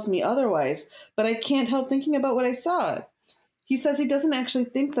 He tells me otherwise, but I can't help thinking about what I saw. He says he doesn't actually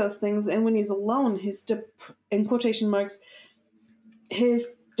think those things, and when he's alone, in quotation marks,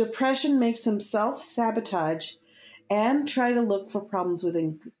 his depression makes him self-sabotage and try to look for problems with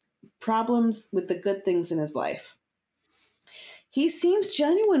the good things in his life. He seems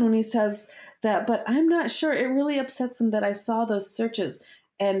genuine when he says that, but I'm not sure. It really upsets him that I saw those searches,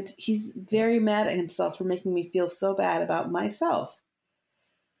 and he's very mad at himself for making me feel so bad about myself.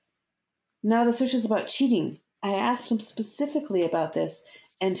 Now the search is about cheating. I asked him specifically about this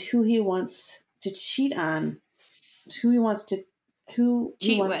and who he wants to cheat on, who he wants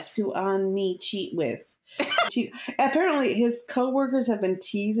to on me cheat with. Apparently, his coworkers have been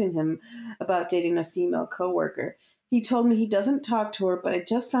teasing him about dating a female coworker. He told me he doesn't talk to her, but I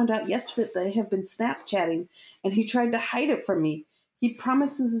just found out yesterday that they have been Snapchatting, and he tried to hide it from me. He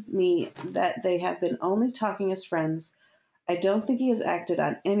promises me that they have been only talking as friends. I don't think he has acted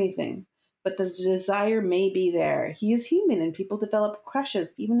on anything, but the desire may be there. He is human, and people develop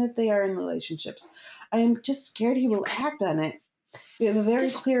crushes, even if they are in relationships. I am just scared he will act on it. We have a very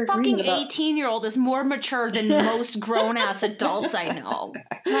clear agreement about... Fucking 18-year-old is more mature than most grown-ass adults I know.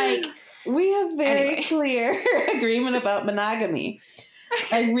 Like... We have very clear agreement about monogamy.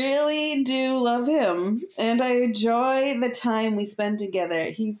 I really do love him, and I enjoy the time we spend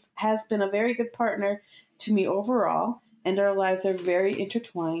together. He has been a very good partner to me overall, and our lives are very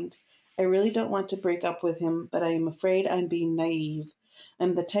intertwined. I really don't want to break up with him, but I am afraid I'm being naive.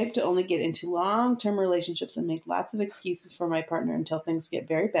 I'm the type to only get into long-term relationships and make lots of excuses for my partner until things get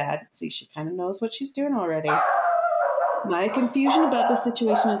very bad. See, she kind of knows what she's doing already. My confusion about the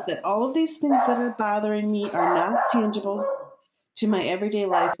situation is that all of these things that are bothering me are not tangible to my everyday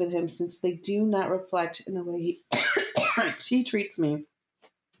life with him, since they do not reflect in the way he treats me.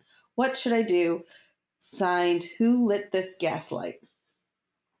 What should I do? Signed, who lit this gaslight?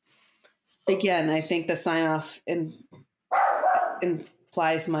 Again, I think the sign-off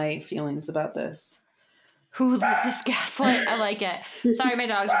implies my feelings about this. Who lit this gaslight? I like it. Sorry, my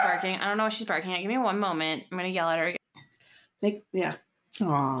dogs are barking. I don't know what she's barking at. Give me one moment. I'm going to yell at her again. Yeah.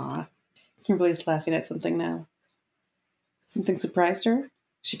 Aww. Kimberly's laughing at something now. Something surprised her.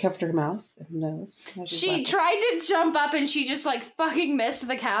 She covered her mouth and nose. She tried to jump up and she just like fucking missed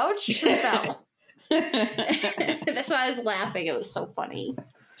the couch. She fell. That's why I was laughing. It was so funny.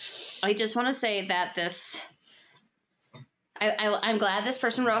 I just want to say that this... I'm glad this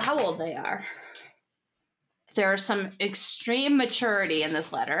person wrote how old they are. There is some extreme maturity in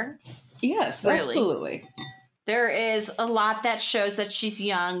this letter. Yes, really. Absolutely. There is a lot that shows that she's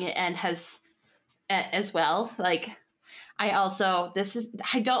young and has as well. Like,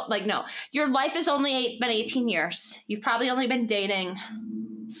 no, your life has only been 18 years. You've probably only been dating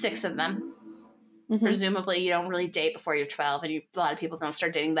 6 of them. Mm-hmm. Presumably you don't really date before you're 12, and a lot of people don't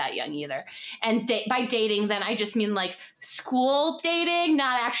start dating that young either. And by dating, then I just mean like school dating,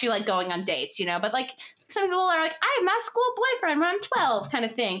 not actually like going on dates, but like some people are like, I have my school boyfriend when I'm 12 kind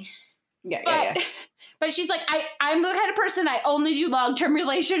of thing. Yeah. But she's like, I'm the kind of person I only do long-term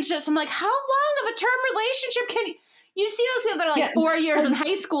relationships. I'm like, how long of a term relationship can you see those people that are like 4 years in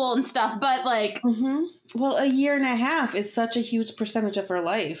high school and stuff, but like... Mm-hmm. Well, a year and a half is such a huge percentage of her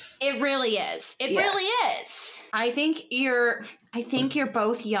life. It really is. It really is. I think you're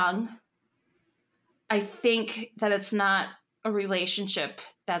both young. I think that it's not a relationship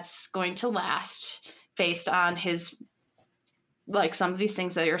that's going to last based on his... like some of these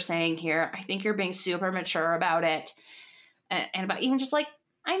things that you're saying here. I think you're being super mature about it. And about even just like,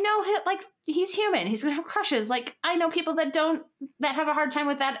 I know he's human. He's going to have crushes. Like, I know people that have a hard time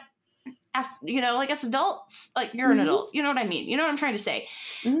with that after, like as adults, like you're an adult, you know what I mean? You know what I'm trying to say?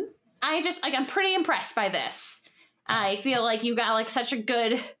 Mm-hmm. I'm pretty impressed by this. I feel like you got like such a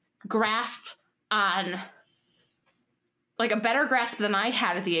good grasp on like a better grasp than I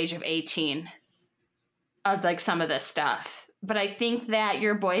had at the age of 18 of like some of this stuff. But I think that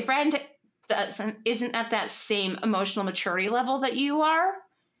your boyfriend isn't at that same emotional maturity level that you are.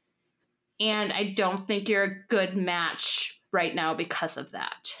 And I don't think you're a good match right now because of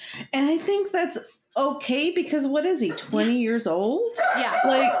that. And I think that's okay, because what is he, 20 years old? Yeah.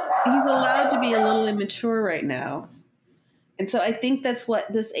 Like, he's allowed to be a little immature right now. And so I think that's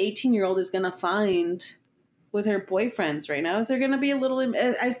what this 18-year-old is going to find with her boyfriends right now, is they're going to be a little,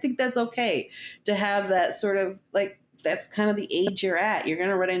 I think that's okay to have that sort of, like, that's kind of the age you're at. You're going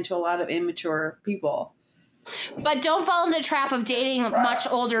to run into a lot of immature people. But don't fall in the trap of dating much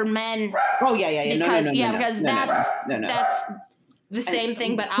older men. Oh, yeah. Because, that's the same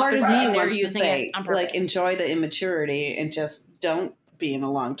thing, but opposite, and they're using it on purpose. Like, enjoy the immaturity and just don't be in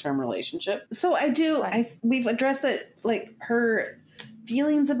a long-term relationship. So we've addressed that, like, her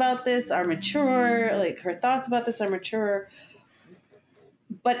feelings about this are mature, like, her thoughts about this are mature,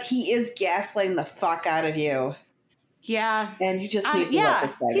 but he is gaslighting the fuck out of you. Yeah. And you just need to let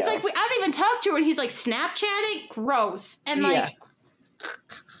this guy go. He's like, I don't even talk to her, and he's like Snapchatting? Gross. And like...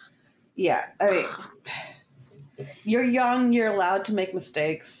 Yeah. I mean, you're young, you're allowed to make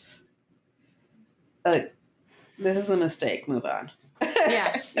mistakes. This is a mistake, move on.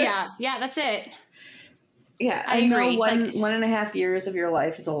 Yes. Yeah, that's it. Yeah, I agree. Know 1.5 years of your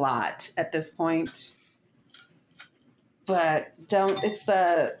life is a lot at this point. But don't get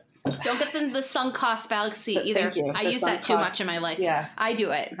the sunk cost fallacy either. I use that too much in my life. Yeah. I do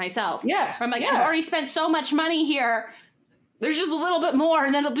it myself. Yeah. Where I'm like, I've already spent so much money here. There's just a little bit more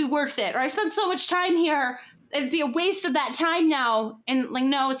and then it'll be worth it. Or I spent so much time here. It'd be a waste of that time now. And like,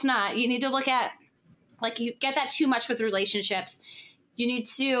 no, it's not. You need to look at, like, you get that too much with relationships. You need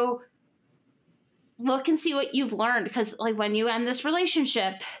to look and see what you've learned, because like when you end this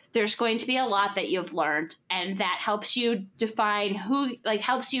relationship, there's going to be a lot that you've learned, and that helps you define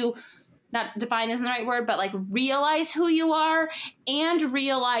not define isn't the right word, but like realize who you are and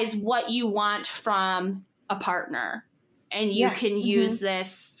realize what you want from a partner. And you can use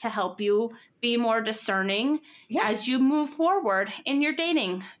this to help you be more discerning as you move forward in your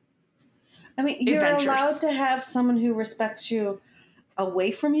dating. I mean, you're allowed to have someone who respects you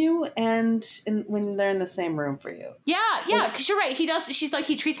away from you and when they're in the same room for you. Yeah, because you're right. He does. She's like,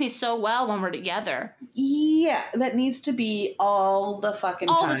 he treats me so well when we're together. Yeah, that needs to be all the fucking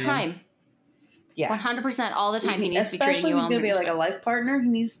time. All the time. Yeah. 100% all the time he needs to be treating you well. Especially if he's going to be like a life partner. He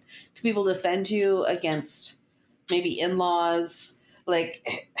needs to be able to defend you against maybe in-laws. Like,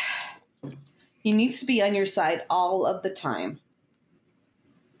 he needs to be on your side all of the time.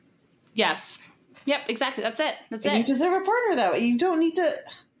 Yes. Yep, exactly. That's it. You deserve a partner that way. You don't need to...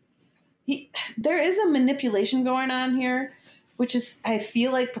 There is a manipulation going on here, which is, I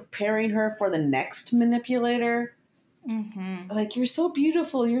feel like, preparing her for the next manipulator. Mm-hmm. Like, you're so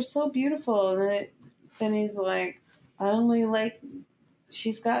beautiful. You're so beautiful. And then he's like, I only like...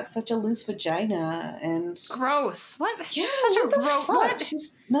 She's got such a loose vagina and... Gross. What? Yeah, such a gross... What?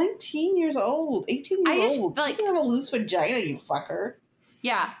 She's 19 years old. 18 years old. She doesn't have a loose vagina, you fucker.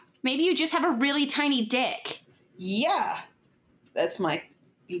 Yeah. Maybe you just have a really tiny dick. Yeah.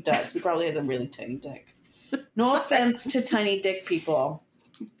 He does. He probably has a really tiny dick. No offense to tiny dick people.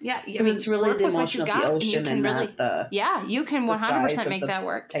 Yeah. Because it's really the emotion of the ocean and not the... Yeah, you can 100% make that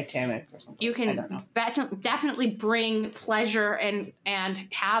work. Titanic or something. You can definitely bring pleasure and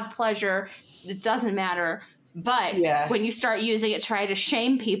have pleasure. It doesn't matter. But when you start using it to try to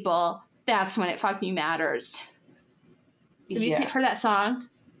shame people, that's when it fucking matters. Have you heard that song?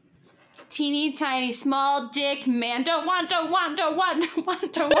 Teeny tiny small dick man don't want.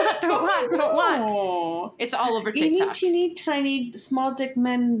 It's all over TikTok. Teeny tiny small dick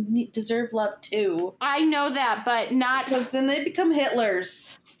men deserve love too. I know that, but not because then they become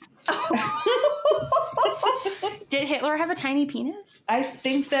Hitlers. Did Hitler have a tiny penis? I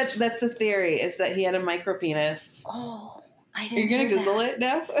think that's the theory, is that he had a micro penis. Oh, I didn't. You're gonna Google it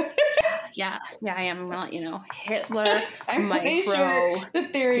now? Yeah, I am. Well, Hitler. I'm pretty sure the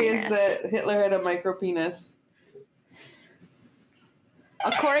theory is that Hitler had a micro penis.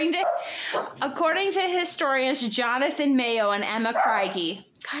 According to historians Jonathan Mayo and Emma Craigie,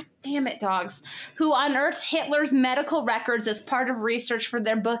 God damn it, dogs, who unearthed Hitler's medical records as part of research for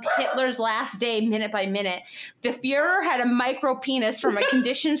their book Hitler's Last Day, Minute by Minute, the Fuhrer had a micro penis from a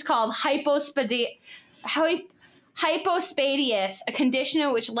condition called hypospadias, a condition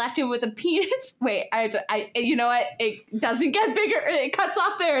in which left him with a penis. Wait, you know what? It doesn't get bigger. It cuts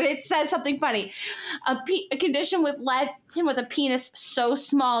off there and it says something funny. A condition left him with a penis so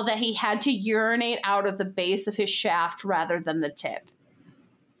small that he had to urinate out of the base of his shaft rather than the tip.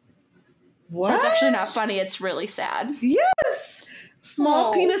 What? That's actually not funny. It's really sad. Yes. Small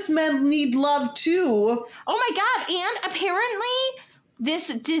Oh. penis men need love too. Oh my God. And apparently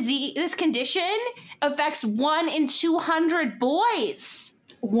this condition affects 1 in 200 boys.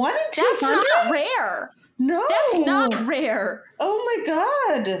 1 in That's 200? not rare. No. That's not rare. Oh my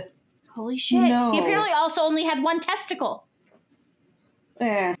God. Holy shit. No. He apparently also only had 1 testicle.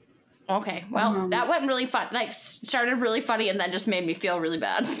 Eh. Okay, well, that went really fun. Like, started really funny and then just made me feel really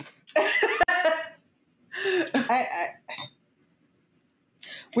bad.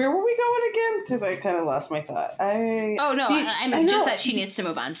 Where were we going again? Because I kind of lost my thought. I I'm just that she needs to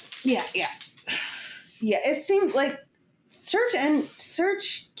move on. Yeah. It seemed like search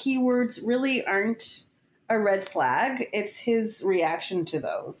keywords really aren't a red flag. It's his reaction to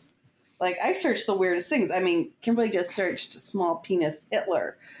those. Like, I searched the weirdest things. I mean, Kimberly just searched small penis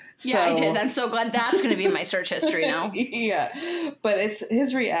Hitler. Yeah, I did. I'm so glad that's going to be in my search history now. Yeah, but it's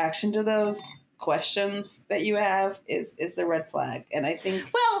his reaction to those questions that you have is the red flag, and I think.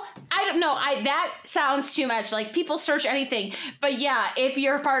 Well, I don't know. That sounds too much. Like, people search anything, but yeah, if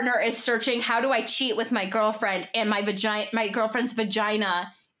your partner is searching, how do I cheat with my girlfriend, and my girlfriend's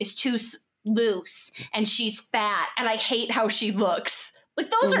vagina is too loose, and she's fat, and I hate how she looks. Like,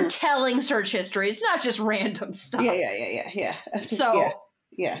 those are telling search histories, not just random stuff. Yeah. So.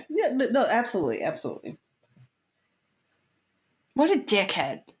 Yeah. No, absolutely. What a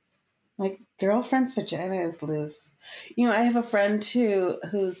dickhead. My girlfriend's vagina is loose. You know, I have a friend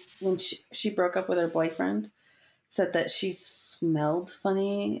who's when she broke up with her boyfriend, said that she smelled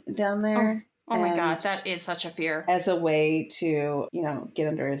funny down there. Oh my God, that is such a fear. As a way to, get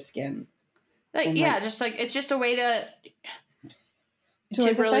under his skin. Like, and it's just a way to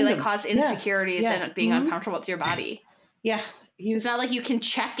like, really cause insecurities and being uncomfortable with your body. Yeah. It's not like you can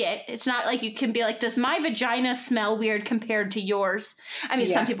check it. It's not like you can be like, does my vagina smell weird compared to yours? I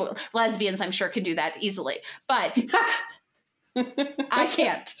mean, some people, lesbians, I'm sure, can do that easily. But I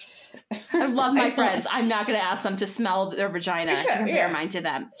can't. I love my friends. I'm not going to ask them to smell their vagina to compare mine to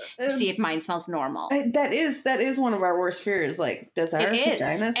them. To see if mine smells normal. That is one of our worst fears. Like, does our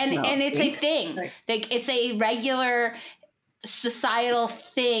vagina smell and it's a stink? thing. Like, it's a regular societal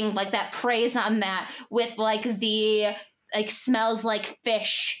thing, like, that preys on that with, like, the... like, smells like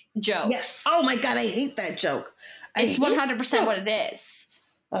fish joke. Yes. Oh my God, I hate that joke. It's 100% what it is.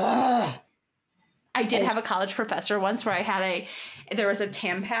 Ugh. I did have a college professor once where there was a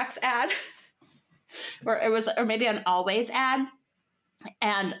Tampax ad, or maybe an Always ad,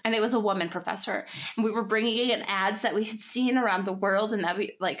 and it was a woman professor, and we were bringing in ads that we had seen around the world and that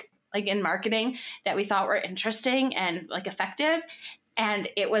we like in marketing that we thought were interesting and like effective. And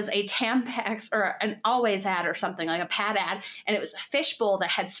it was a Tampax or an Always ad or something, like a pad ad. And it was a fishbowl that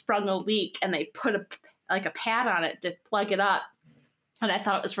had sprung a leak, and they put a pad on it to plug it up. And I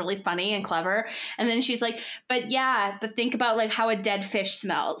thought it was really funny and clever. And then she's like, but think about like how a dead fish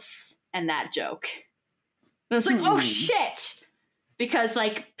smells, and that joke. And I was like, oh shit. Because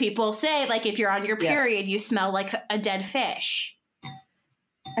like people say, like, if you're on your period, you smell like a dead fish.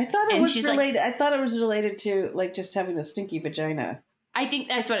 I thought it was related. I thought it was related to like just having a stinky vagina. I think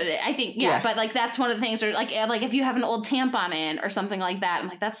that's what it is. I think, but like that's one of the things, or like if you have an old tampon in or something like that, I'm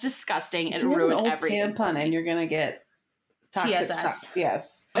like, that's disgusting. It'll ruin everything. Tampon and you're gonna get toxic. TSS.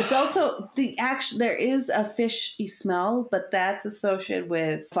 Yes, it's also there is a fishy smell, but that's associated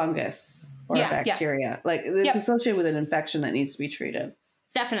with fungus or bacteria. Like it's associated with an infection that needs to be treated.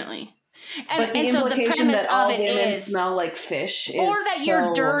 Definitely. But the implication that all women smell like fish is or that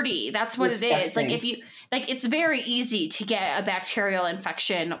you're dirty. That's what disgusting. it is. Like if you it's very easy to get a bacterial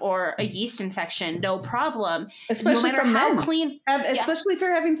infection or a yeast infection, no problem. Especially no matter from how men. Clean, especially for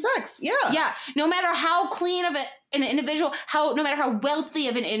having sex. Yeah. Yeah. No matter how clean of an individual, no matter how wealthy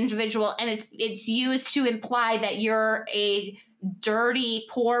of an individual, and it's used to imply that you're a dirty,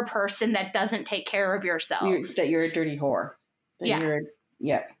 poor person that doesn't take care of yourself. That you're a dirty whore.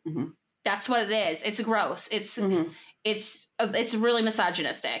 Mm-hmm. That's what it is. It's gross. It's really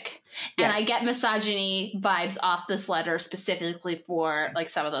misogynistic. And I get misogyny vibes off this letter specifically for like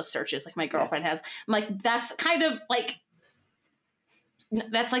some of those searches like my girlfriend has. I'm like, that's kind of like,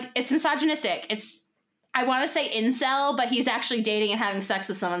 it's misogynistic. I want to say incel, but he's actually dating and having sex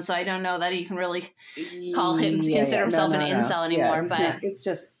with someone, so I don't know that you can really call him consider himself an incel anymore. But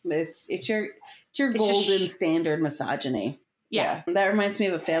it's your golden standard misogyny. Yeah. That reminds me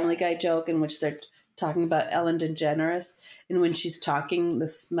of a Family Guy joke in which they're talking about Ellen DeGeneres, and when she's talking, the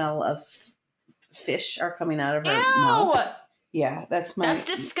smell of fish are coming out of her mouth. Yeah, that's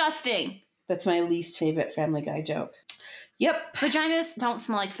disgusting. That's my least favorite Family Guy joke. Yep. Vaginas don't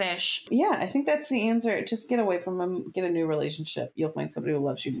smell like fish. Yeah, I think that's the answer. Just get away from them. Get a new relationship. You'll find somebody who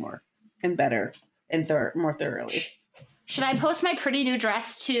loves you more. and better and more thoroughly. Should I post my pretty new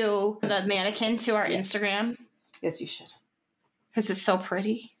dress to the mannequin to our Instagram? Yes, you should. Because it's so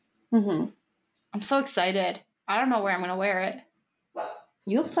pretty. Mm-hmm. I'm so excited. I don't know where I'm going to wear it.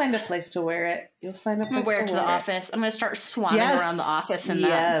 You'll find a place to wear it. You'll find a place I'm going to wear it to the office. I'm going to start swanning around the office in that.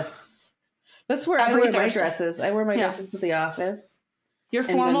 Yes. That's where I wear my dresses. I wear my dresses to the office. Your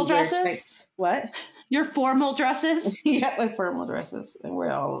formal dresses? What? Your formal dresses? Yeah, my formal dresses. I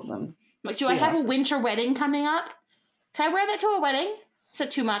wear all of them. Like, do I have a winter wedding coming up? Can I wear that to a wedding? Is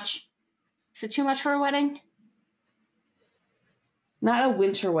it too much? Is it too much for a wedding? Not a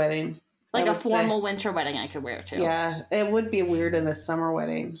winter wedding. Like a formal winter wedding I could wear too. Yeah, it would be weird in a summer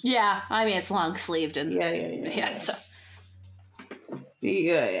wedding. Yeah, I mean, it's long sleeved and yeah. So.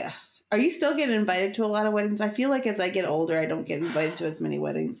 Yeah. Are you still getting invited to a lot of weddings? I feel like as I get older, I don't get invited to as many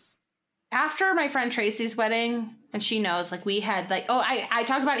weddings. After my friend Tracy's wedding, and she knows, like, we had, like, I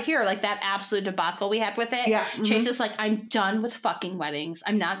talked about it here, like, that absolute debacle we had with it. Yeah. Chase is like, I'm done with fucking weddings.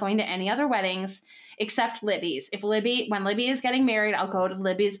 I'm not going to any other weddings except Libby's. When Libby is getting married, I'll go to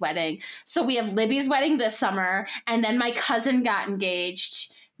Libby's wedding. So we have Libby's wedding this summer, and then my cousin got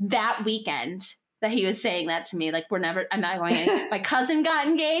engaged that weekend. That he was saying that to me, like, I'm not going to. My cousin got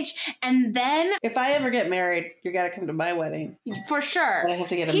engaged, and then if I ever get married, you got to come to my wedding for sure. I have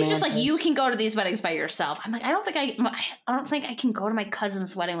to get a He's just like, you can go to these weddings by yourself. I'm like, I don't think I can go to my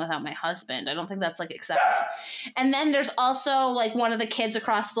cousin's wedding without my husband. I don't think that's like acceptable. And then there's also like one of the kids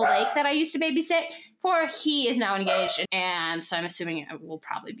across the lake that I used to babysit for. He is now engaged, and so I'm assuming I will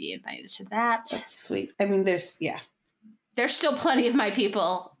probably be invited to that. That's sweet. I mean, there's still plenty of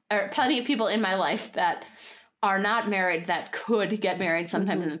people in my life that are not married that could get married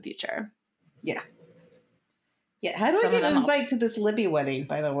sometime in the future. Yeah. Yeah. How do I get an invite to this Libby wedding,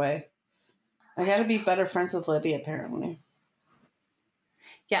 by the way? I got to be better friends with Libby, apparently.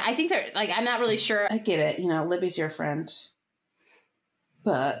 Yeah, I think they're, like, I'm not really sure. I get it. You know, Libby's your friend.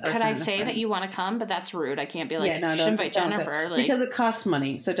 But could I say that you want to come? But that's rude. I can't be like, you should invite Jennifer. Like, because it costs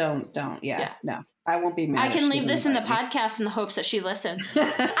money. So don't. Yeah. No. I won't be mad. I can leave this in the podcast in the hopes that she listens.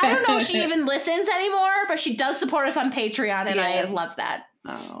 I don't know if she even listens anymore, but she does support us on Patreon, and I love that.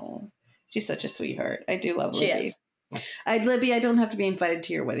 Oh, she's such a sweetheart. I do love Libby. She is. Libby, I don't have to be invited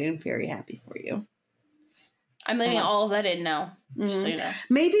to your wedding. I'm very happy for you. I'm leaving all of that in now. Just so you know.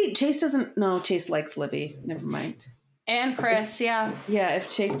 Maybe Chase doesn't. No, Chase likes Libby. Never mind. And Chris, yeah. If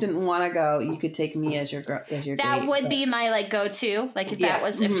Chase didn't want to go, you could take me as your that date, would be my like go-to. Like if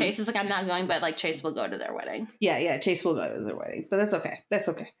if Chase is like, I'm not going, but like Chase will go to their wedding. Yeah, Chase will go to their wedding, but that's okay.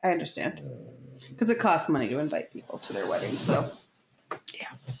 I understand because it costs money to invite people to their wedding. So yeah,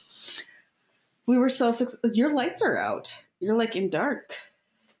 we were so successful. Your lights are out. You're like in dark.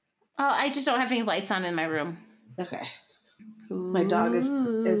 Oh, I just don't have any lights on in my room. Okay, my dog is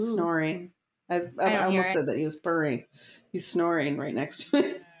snoring. I almost said that he was purring. He's snoring right next to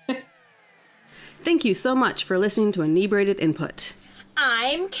me. Thank you so much for listening to Inebriated Input.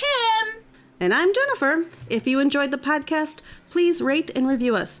 I'm Kim. And I'm Jennifer. If you enjoyed the podcast, please rate and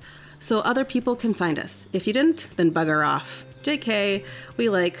review us so other people can find us. If you didn't, then bugger off. JK, we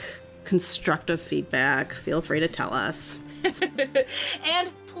like constructive feedback. Feel free to tell us.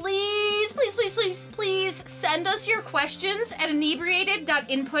 And please send us your questions at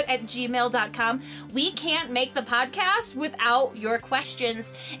inebriated.input@gmail.com. We can't make the podcast without your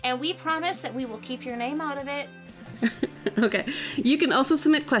questions, and we promise that we will keep your name out of it. Okay. You can also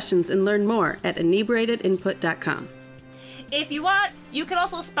submit questions and learn more at inebriatedinput.com. If you want, you can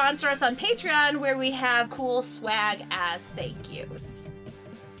also sponsor us on Patreon, where we have cool swag as thank yous.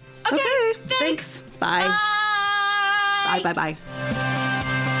 Okay, thanks. Bye. Bye. Bye.